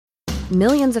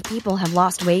Millions of people have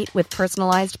lost weight with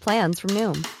personalized plans from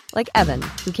Noom. Like Evan,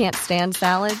 who can't stand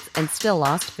salads and still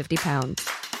lost 50 pounds.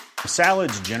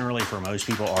 Salads generally for most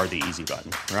people are the easy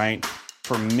button, right?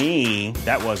 For me,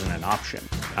 that wasn't an option.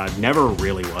 I never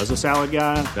really was a salad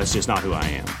guy. That's just not who I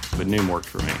am. But Noom worked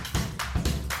for me.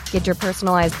 Get your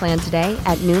personalized plan today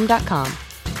at Noom.com.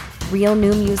 Real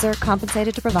Noom user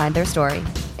compensated to provide their story.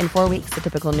 In 4 weeks, the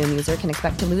typical Noom user can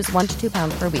expect to lose 1 to 2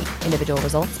 pounds per week. Individual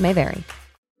results may vary.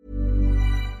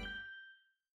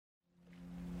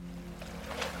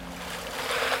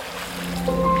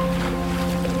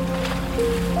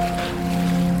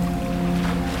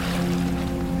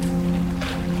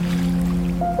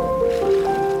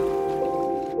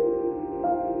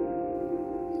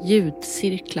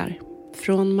 Ljudcirklar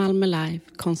från Malmö Live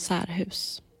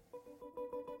konserthus.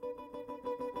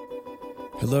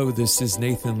 Hello, this is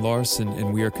Nathan Larson,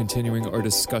 and we are continuing our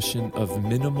discussion of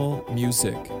minimal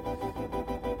music.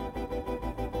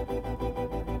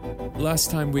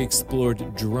 Last time we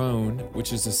explored drone,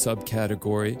 which is a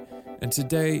subcategory, and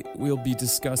today we'll be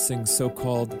discussing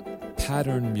so-called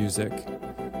pattern music,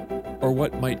 or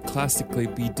what might classically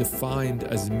be defined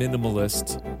as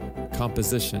minimalist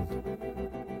composition.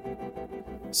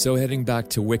 So heading back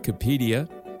to Wikipedia,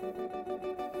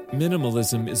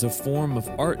 minimalism is a form of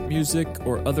art music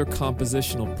or other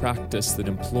compositional practice that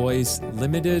employs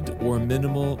limited or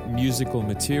minimal musical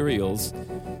materials.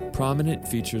 Prominent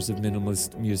features of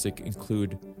minimalist music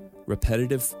include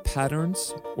repetitive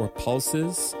patterns or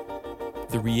pulses,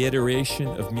 the reiteration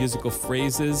of musical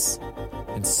phrases,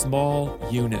 and small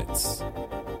units.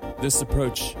 This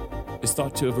approach is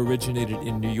thought to have originated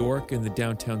in New York in the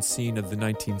downtown scene of the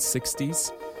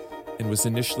 1960s and was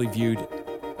initially viewed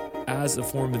as a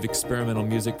form of experimental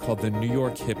music called the New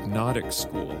York Hypnotic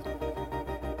School.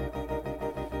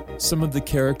 Some of the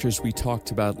characters we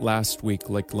talked about last week,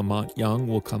 like Lamont Young,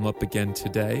 will come up again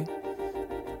today.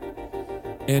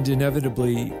 And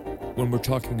inevitably, when we're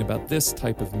talking about this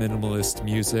type of minimalist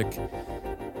music,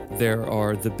 there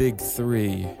are the big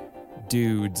three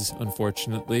dudes,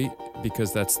 unfortunately,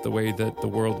 because that's the way that the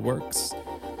world works.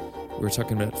 We're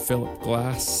talking about Philip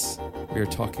Glass, we're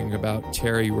talking about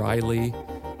Terry Riley,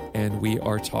 and we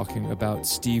are talking about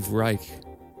Steve Reich,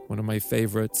 one of my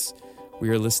favorites. We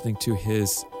are listening to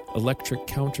his electric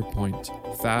counterpoint,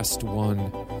 Fast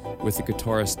One, with the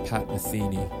guitarist Pat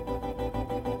Metheny.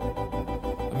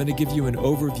 I'm going to give you an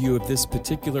overview of this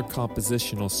particular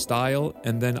compositional style,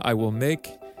 and then I will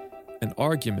make an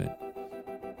argument.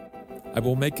 I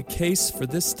will make a case for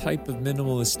this type of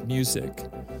minimalist music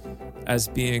as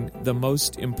being the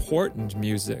most important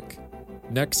music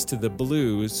next to the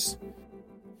blues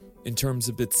in terms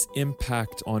of its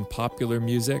impact on popular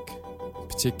music,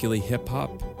 particularly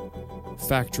hip-hop.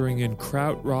 Factoring in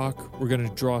krautrock, we're going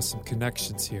to draw some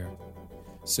connections here.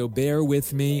 So bear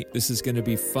with me, this is going to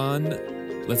be fun.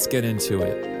 Let's get into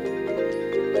it.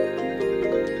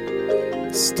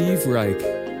 Steve Reich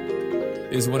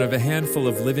is one of a handful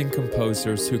of living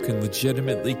composers who can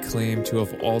legitimately claim to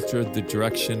have altered the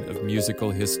direction of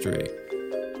musical history.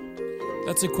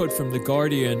 That's a quote from The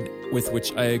Guardian with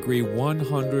which I agree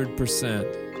 100%.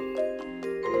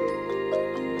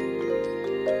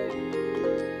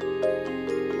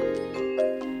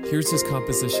 Here's his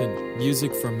composition,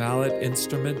 Music for Mallet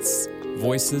Instruments,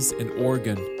 Voices, and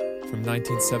Organ from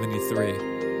 1973.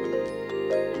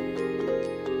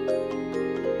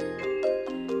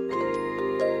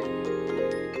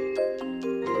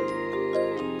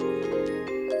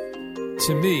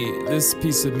 To me, this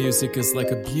piece of music is like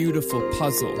a beautiful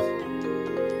puzzle.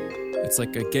 It's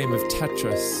like a game of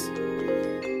Tetris.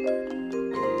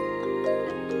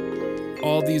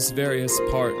 All these various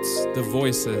parts, the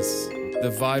voices,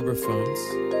 the vibraphones,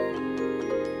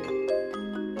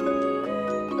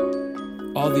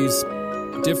 all these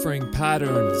differing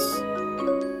patterns,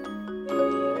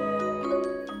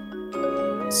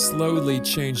 slowly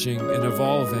changing and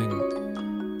evolving.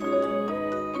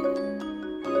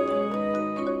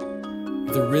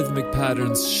 The rhythmic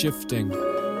patterns shifting.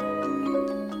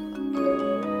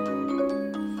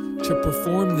 To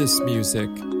perform this music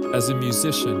as a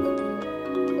musician,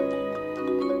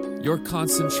 your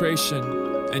concentration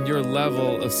and your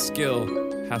level of skill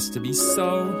has to be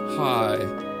so high.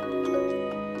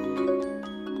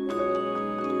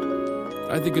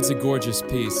 I think it's a gorgeous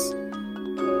piece.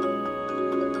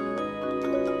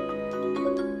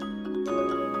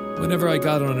 Whenever I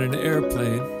got on an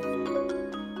airplane,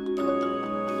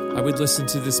 I would listen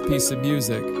to this piece of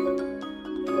music,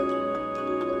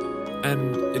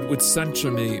 and it would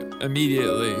center me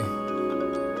immediately.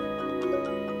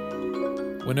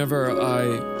 Whenever I,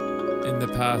 in the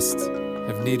past,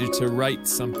 have needed to write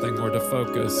something or to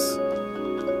focus,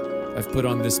 I've put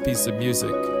on this piece of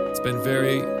music. It's been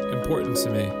very important to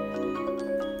me,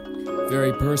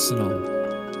 very personal.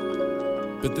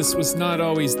 But this was not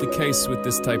always the case with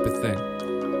this type of thing.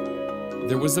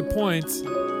 There was a point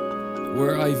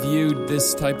where I viewed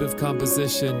this type of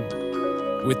composition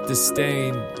with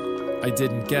disdain. I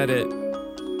didn't get it.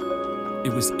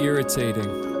 It was irritating.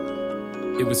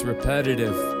 It was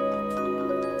repetitive.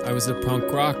 I was a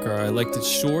punk rocker. I liked it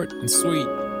short and sweet.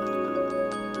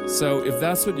 So if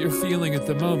that's what you're feeling at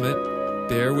the moment,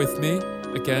 bear with me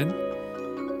again,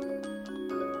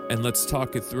 and let's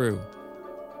talk it through.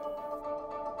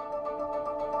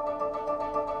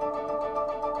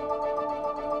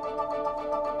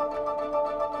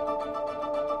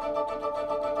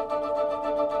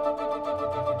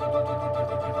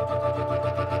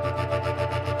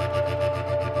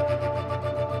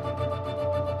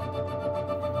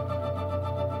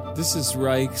 This is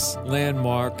Reich's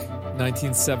landmark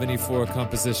 1974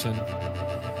 composition,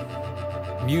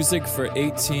 Music for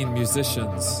 18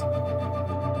 Musicians.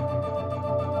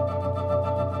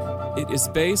 It is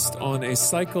based on a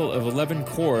cycle of 11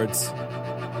 chords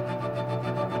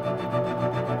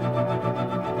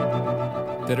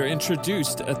that are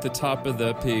introduced at the top of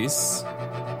the piece,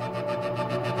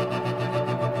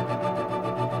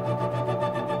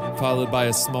 followed by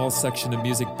a small section of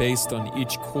music based on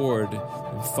each chord,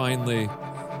 and finally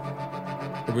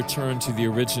a return to the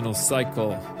original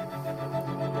cycle.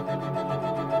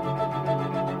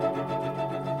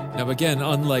 Now again,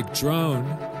 unlike drone,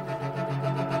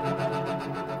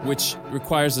 which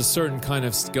requires a certain kind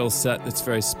of skill set that's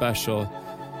very special,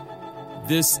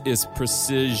 this is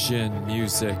precision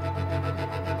music.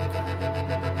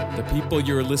 The people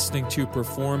you're listening to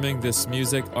performing this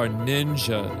music are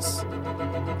ninjas.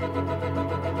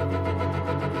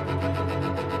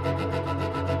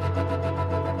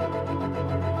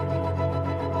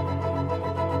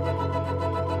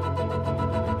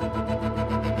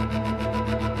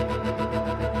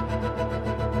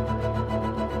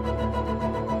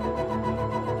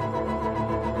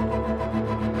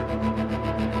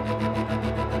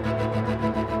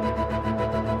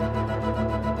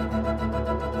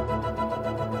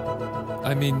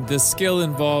 I mean, the skill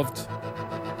involved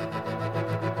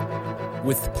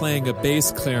with playing a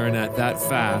bass clarinet that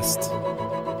fast,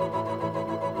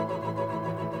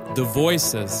 the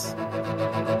voices,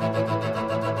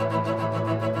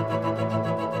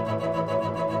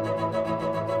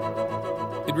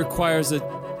 it requires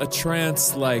a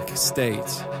trance-like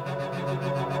state.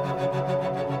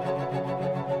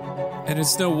 And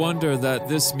it's no wonder that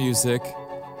this music,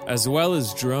 as well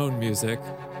as drone music,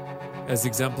 as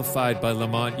exemplified by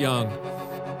Lamont Young,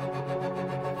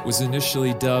 was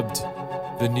initially dubbed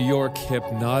the New York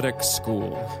Hypnotic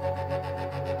School.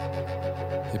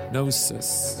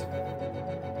 Hypnosis.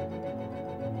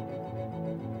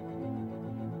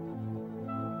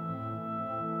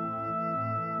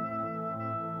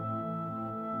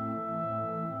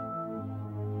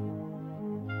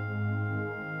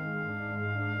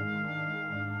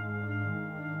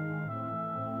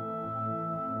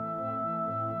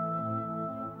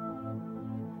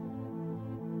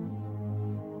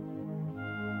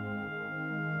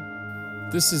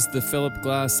 This is the Philip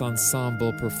Glass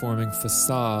Ensemble performing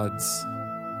Facades.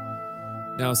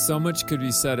 Now, so much could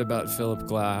be said about Philip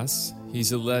Glass.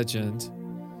 He's a legend.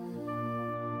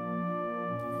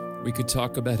 We could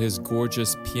talk about his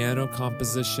gorgeous piano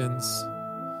compositions,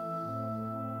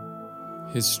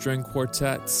 his string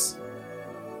quartets,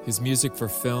 his music for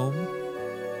film.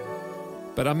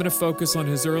 But I'm going to focus on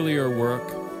his earlier work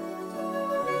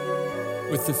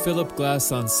with the Philip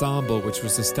Glass Ensemble, which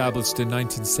was established in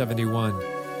 1971.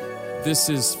 This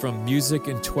is from Music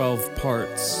in 12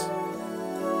 Parts.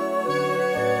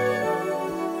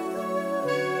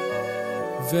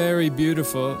 Very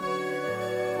beautiful.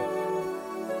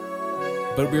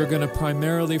 But we're going to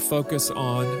primarily focus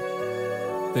on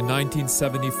the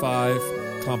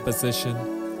 1975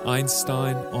 composition,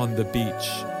 Einstein on the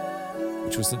Beach,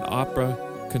 which was an opera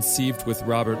conceived with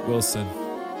Robert Wilson.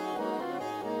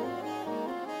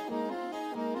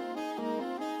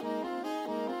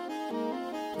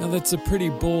 Now that's a pretty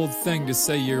bold thing to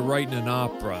say you're writing an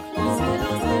opera.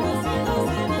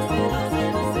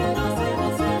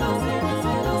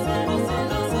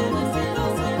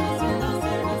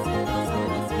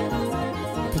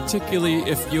 Particularly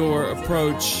if your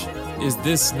approach is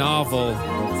this novel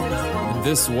and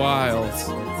this wild.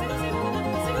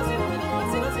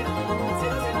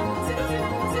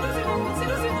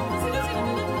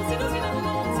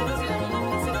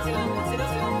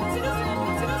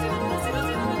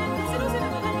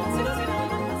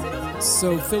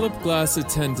 So Philip Glass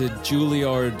attended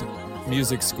Juilliard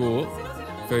music school,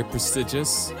 very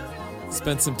prestigious.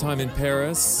 Spent some time in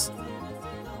Paris.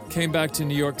 Came back to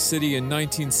New York City in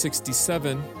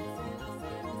 1967.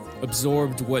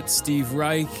 Absorbed what Steve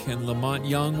Reich and Lamont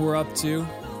Young were up to.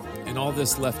 And all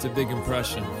this left a big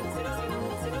impression.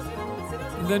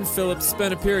 And then Philip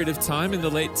spent a period of time in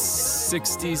the late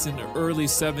 60s and early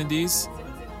 70s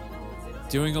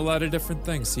doing a lot of different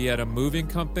things. He had a moving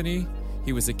company.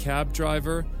 He was a cab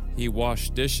driver. He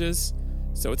washed dishes.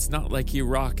 So it's not like he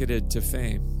rocketed to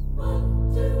fame.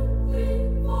 1, 2,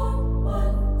 3, 4.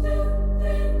 1, 2,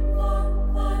 3, 4,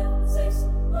 5, 6.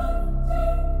 1, 2,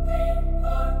 3,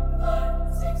 4,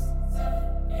 5, 6,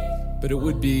 7, 8. But it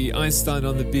would be Einstein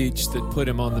on the Beach that put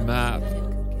him on the map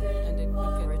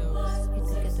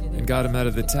and got him out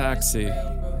of the taxi.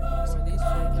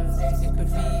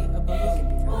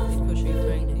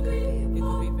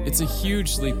 It's a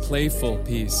hugely playful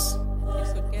piece.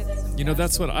 You know,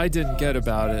 that's what I didn't get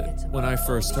about it when I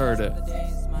first heard it.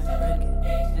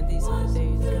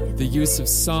 The use of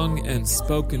sung and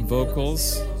spoken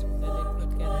vocals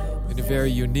in a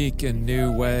very unique and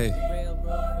new way.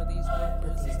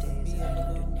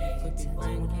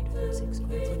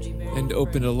 And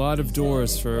opened a lot of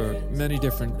doors for many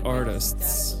different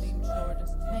artists.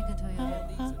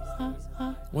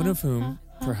 One of whom,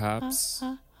 perhaps,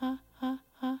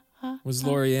 was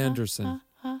Laurie Anderson.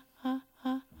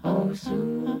 Oh,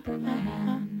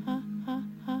 Superman.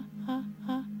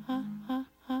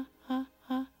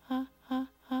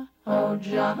 Oh,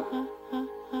 John.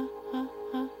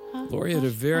 Laurie had a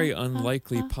very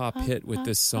unlikely pop hit with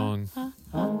this song.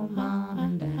 Oh, Mom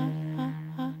and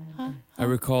Dad. I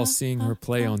recall seeing her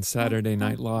play on Saturday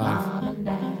Night Live,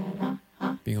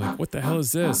 being like, what the hell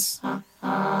is this?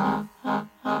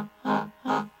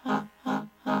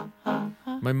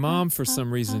 My mom, for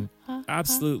some reason,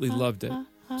 absolutely loved it.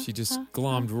 She just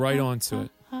glommed right onto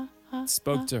it.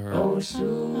 Spoke to her. Oh,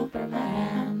 Superman.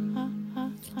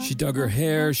 She dug her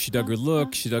hair, she dug her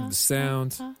look, she dug the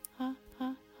sound.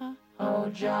 Oh,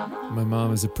 John. My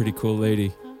mom is a pretty cool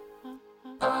lady.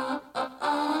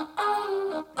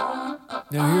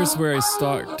 Now here's where I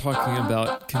start talking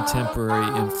about contemporary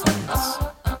influence.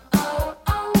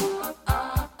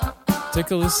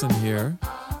 Take a listen here.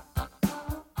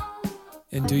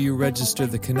 And do you register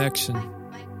the connection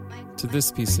to this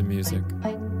piece of music?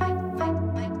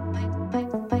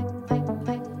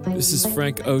 This is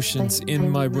Frank Ocean's In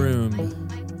My Room.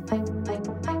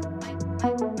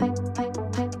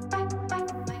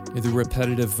 The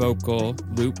repetitive vocal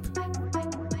loop.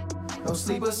 No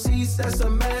sleeper seats, that's a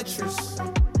mattress.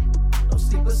 No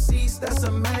sleeper seats, that's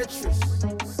a mattress.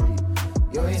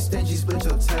 You ain't stingy, split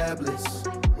your tablets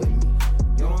with me.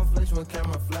 You don't flinch when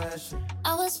camera flashing.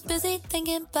 I was busy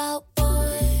thinking about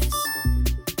boys,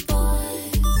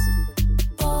 boys,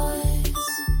 boys.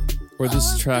 Or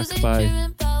this track by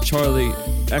Charlie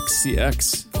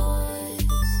XCX.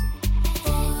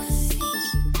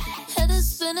 Head is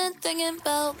spinning thinking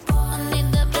about I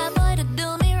need that bad boy to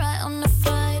do me right on a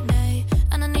Friday.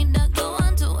 And I need that go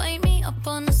on to wake me up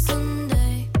on a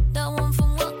Sunday. That one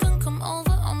from work can come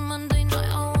over on Monday night.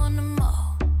 I want them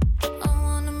all. I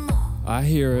want them all. I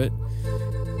hear it.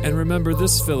 And remember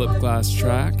this Philip Glass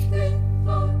track.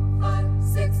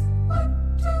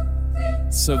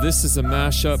 So this is a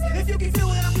mashup. If you can feel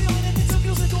what I'm feeling, if it's a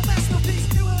musical masterpiece,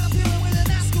 feel what I'm feeling with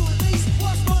an Oscar at least.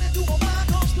 What's running through my mind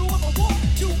comes through when I walk.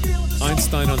 You feel the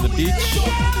Einstein on the Beach.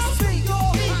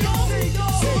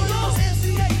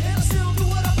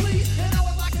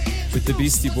 With the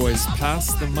Beastie Boys,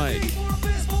 Pass the Mic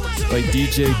by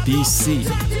DJ BC.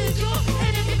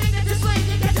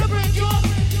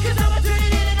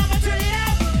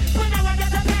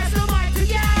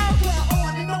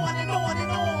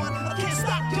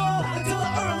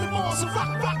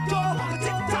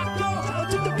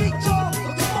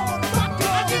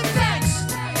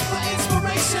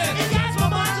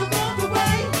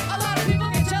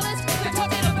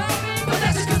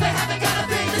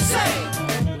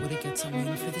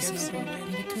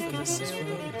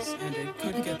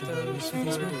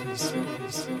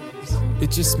 It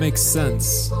just makes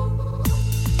sense.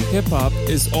 Hip-hop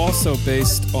is also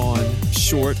based on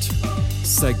short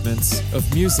segments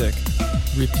of music,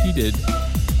 repeated.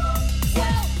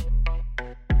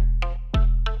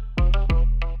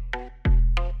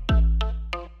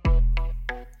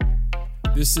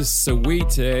 This is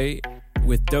Saweetie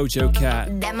with Dojo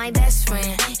Cat. That my best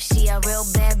friend. She a real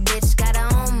bad bitch, got her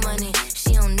own money.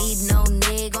 She don't need no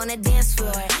nigga on the dance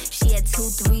floor. She had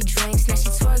 2-3 drinks, now she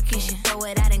twerking. She throw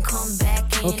it out and come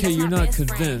back in. Okay, you're not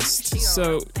convinced,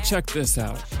 so check this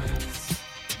out.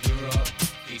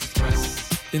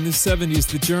 In the 70s,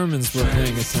 the Germans were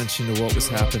paying attention to what was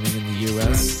happening in the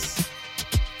US.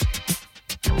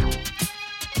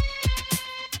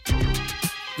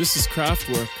 This is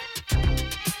Kraftwerk.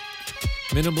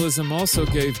 Minimalism also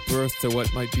gave birth to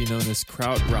what might be known as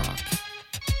krautrock.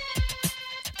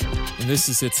 And this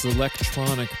is its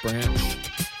electronic branch.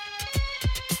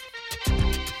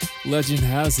 Legend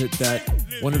has it that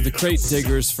one of the crate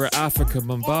diggers for Africa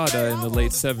Bambaataa in the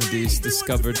late 70s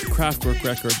discovered the Kraftwerk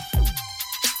record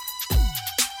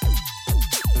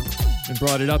and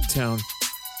brought it uptown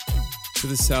to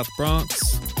the South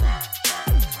Bronx.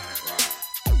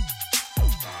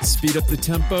 Speed up the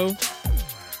tempo,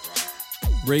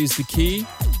 raise the key.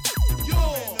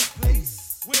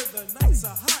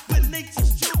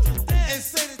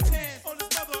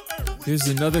 Here's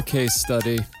another case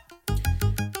study.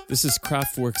 This is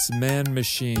Kraftwerk's Man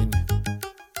Machine.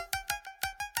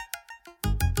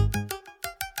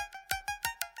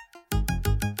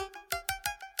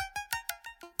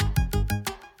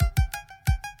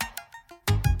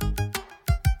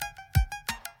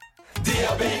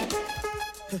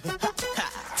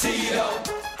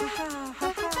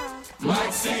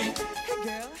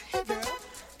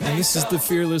 And this is the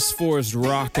Fearless Force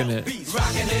rocking it.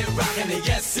 Rocking it,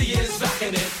 yes, he is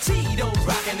rocking it. Tito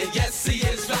rocking it, yes, he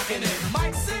is rocking it.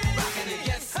 Mike C rocking it,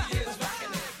 yes, he is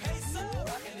rocking it. Mason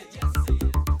rocking it, yes, he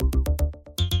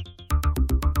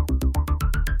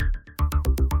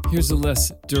is. Here's a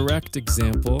less direct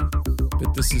example,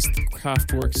 but this is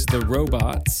Kraftwerk's The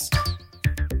Robots.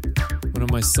 One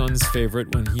of my son's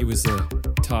favorite when he was a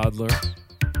toddler.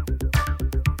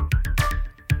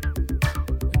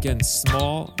 Again,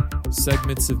 small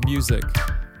segments of music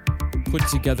put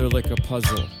together like a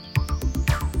puzzle.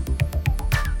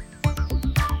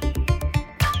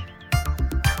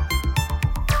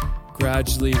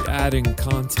 Gradually adding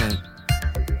content.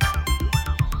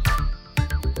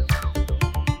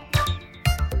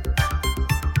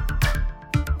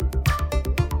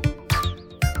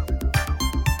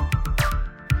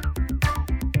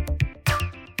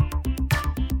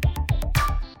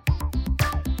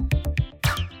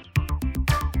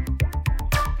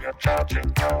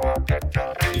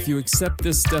 If you accept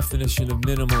this definition of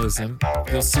minimalism,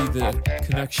 you'll see the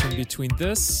connection between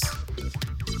this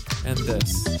and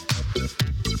this.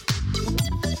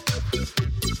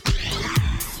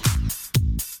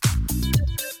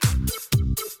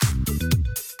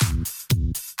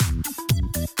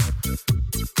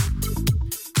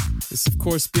 This, of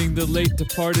course, being the late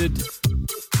departed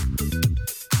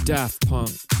Daft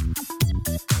Punk.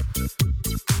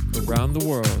 Around the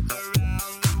world.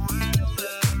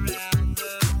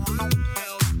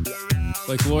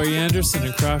 Like Laurie Anderson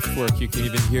and Kraftwerk, you can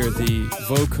even hear the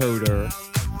vocoder,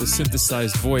 the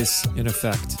synthesized voice in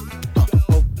effect.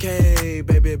 Okay,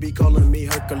 baby be calling me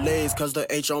Hercules, cause the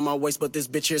H on my waist, but this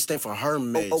bitch here stand for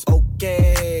Hermes.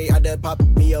 Okay, I done pop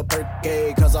me a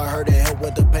Perky, cause I heard it help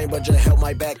with the pain, but just help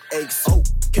my back aches.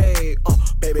 Okay,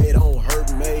 baby don't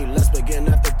hurt me, let's begin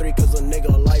after 3, cause a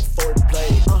nigga like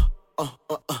foreplay.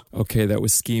 Okay, that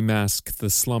was Ski Mask, the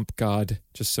Slump God,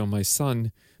 just so my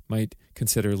son might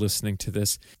consider listening to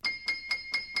this.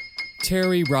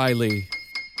 Terry Riley,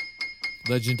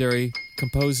 legendary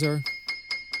composer,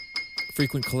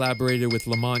 frequent collaborator with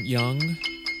Lamont Young.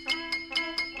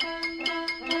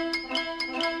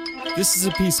 This is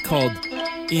a piece called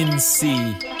In C,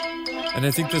 and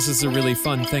I think this is a really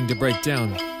fun thing to break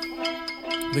down.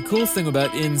 The cool thing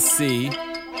about In C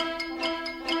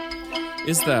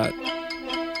is that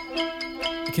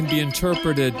it can be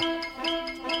interpreted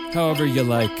however you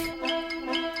like.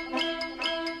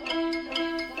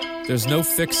 There's no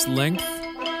fixed length.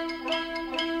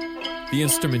 The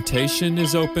instrumentation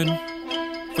is open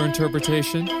for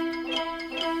interpretation.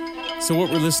 So what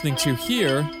we're listening to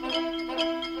here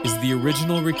is the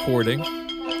original recording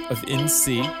of In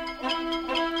C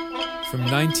from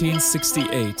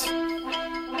 1968.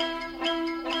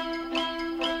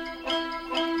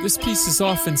 This piece is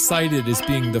often cited as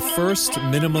being the first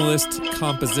minimalist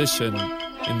composition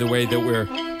in the way that we're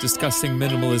discussing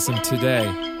minimalism today.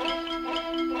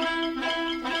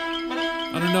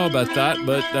 I don't know about that,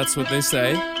 but that's what they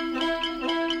say.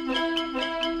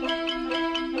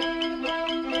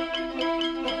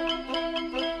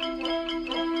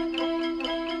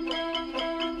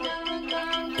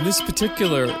 In this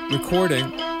particular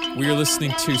recording, we are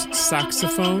listening to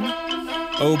saxophone,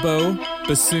 oboe,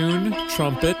 bassoon,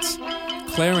 trumpet,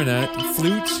 clarinet,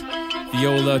 flute,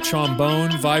 viola,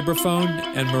 trombone, vibraphone,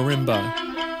 and marimba.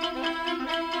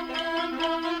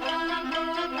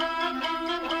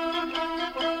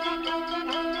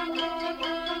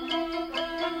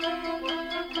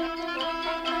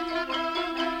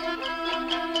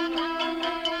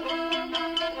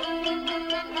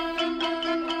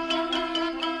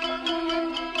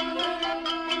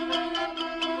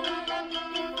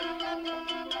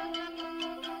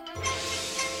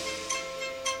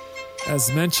 As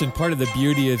mentioned, part of the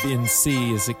beauty of In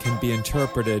C is it can be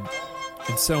interpreted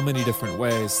in so many different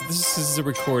ways. This is a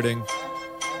recording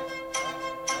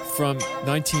from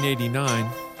 1989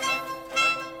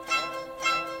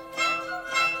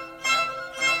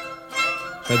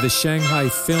 by the Shanghai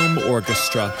Film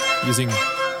Orchestra using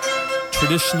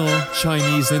traditional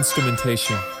Chinese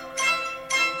instrumentation.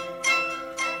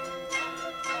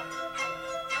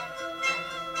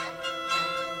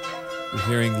 We're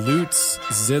hearing lutes,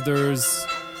 zithers,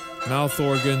 mouth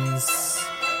organs,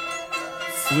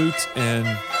 flute, and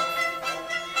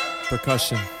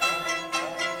percussion.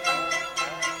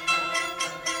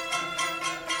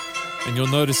 And you'll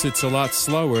notice it's a lot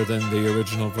slower than the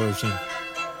original version.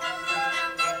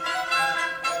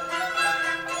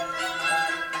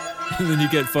 And then you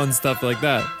get fun stuff like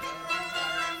that.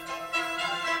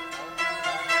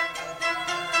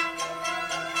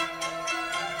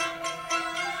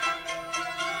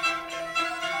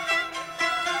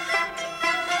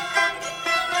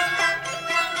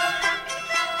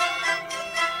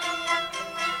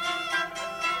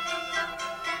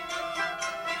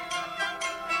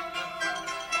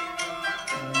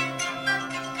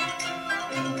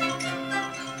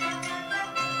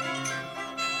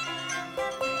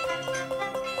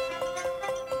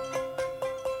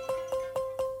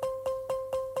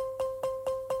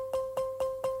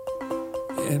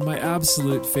 And my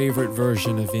absolute favorite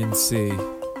version of In C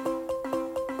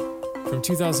from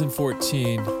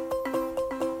 2014,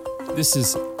 this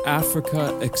is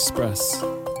Africa Express.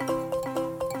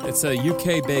 It's a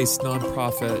UK-based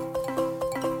nonprofit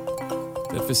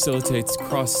that facilitates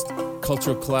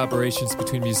cross-cultural collaborations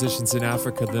between musicians in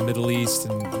Africa, the Middle East,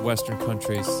 and the Western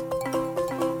countries.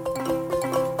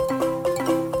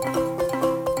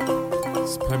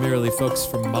 It's primarily folks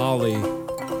from Mali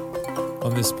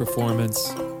on this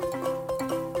performance.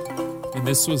 And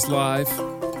this was live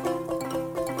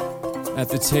at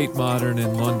the Tate Modern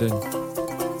in London.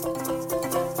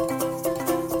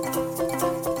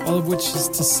 All of which is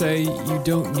to say you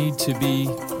don't need to be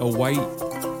a white,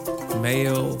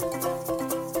 male,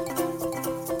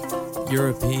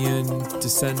 European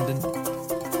descendant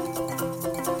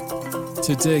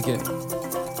to dig it.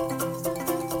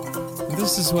 And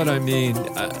this is what I mean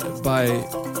by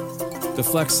the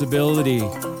flexibility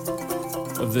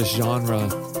of this genre,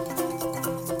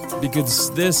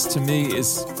 because this to me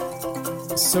is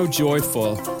so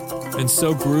joyful and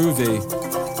so groovy.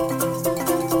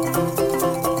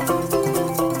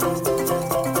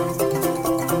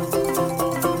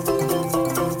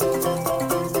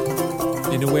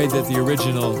 In a way that the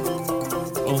original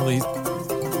only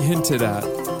hinted at,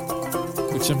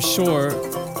 which I'm sure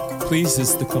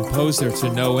pleases the composer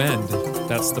to no end.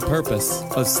 That's the purpose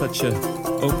of such an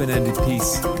open-ended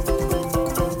piece.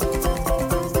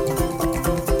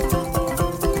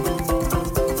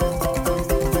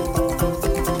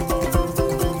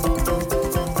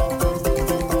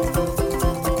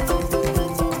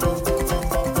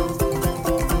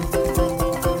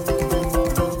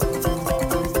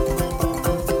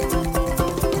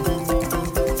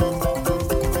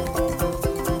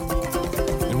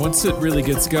 And once it really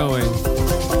gets going,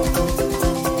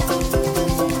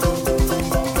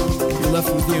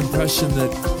 left with the impression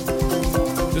that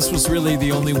this was really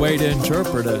the only way to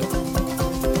interpret it.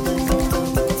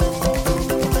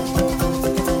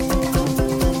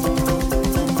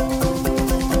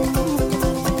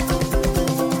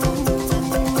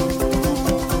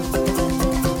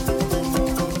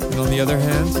 And on the other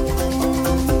hand,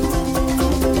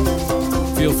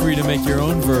 feel free to make your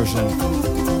own version.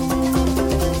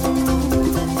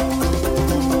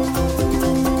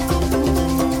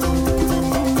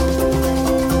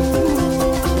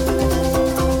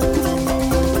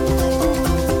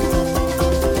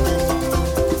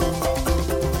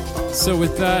 So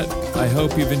with that, I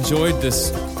hope you've enjoyed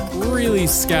this really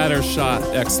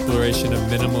scattershot exploration of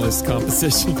minimalist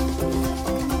composition.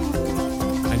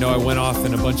 I know I went off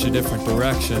in a bunch of different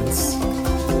directions.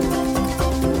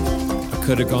 I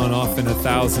could have gone off in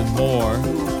 1,000 more.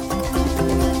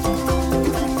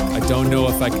 I don't know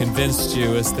if I convinced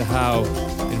you as to how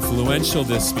influential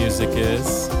this music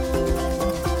is,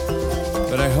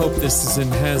 but I hope this has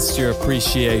enhanced your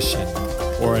appreciation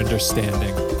or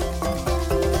understanding.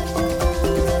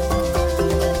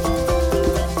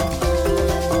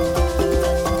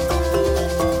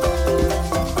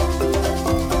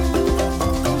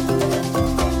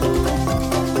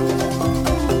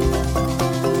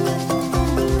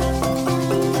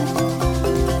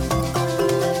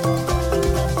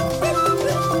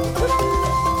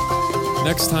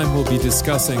 Next time we'll be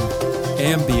discussing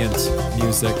ambient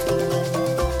music.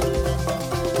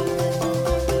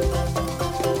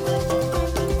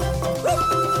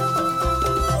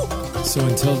 So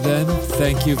until then,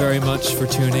 thank you very much for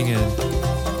tuning in.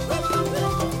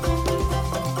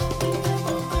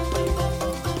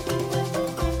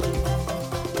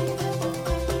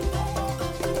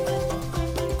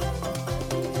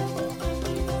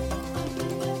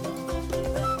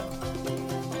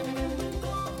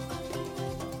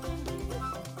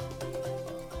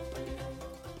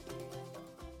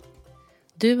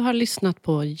 Du har lyssnat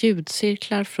på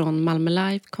ljudcirklar från Malmö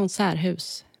Live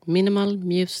konserthus, Minimal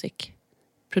Music.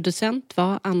 Producent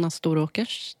var Anna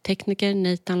Storåkers, tekniker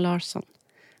Nathan Larsson.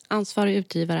 Ansvarig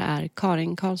utgivare är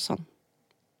Karin Karlsson.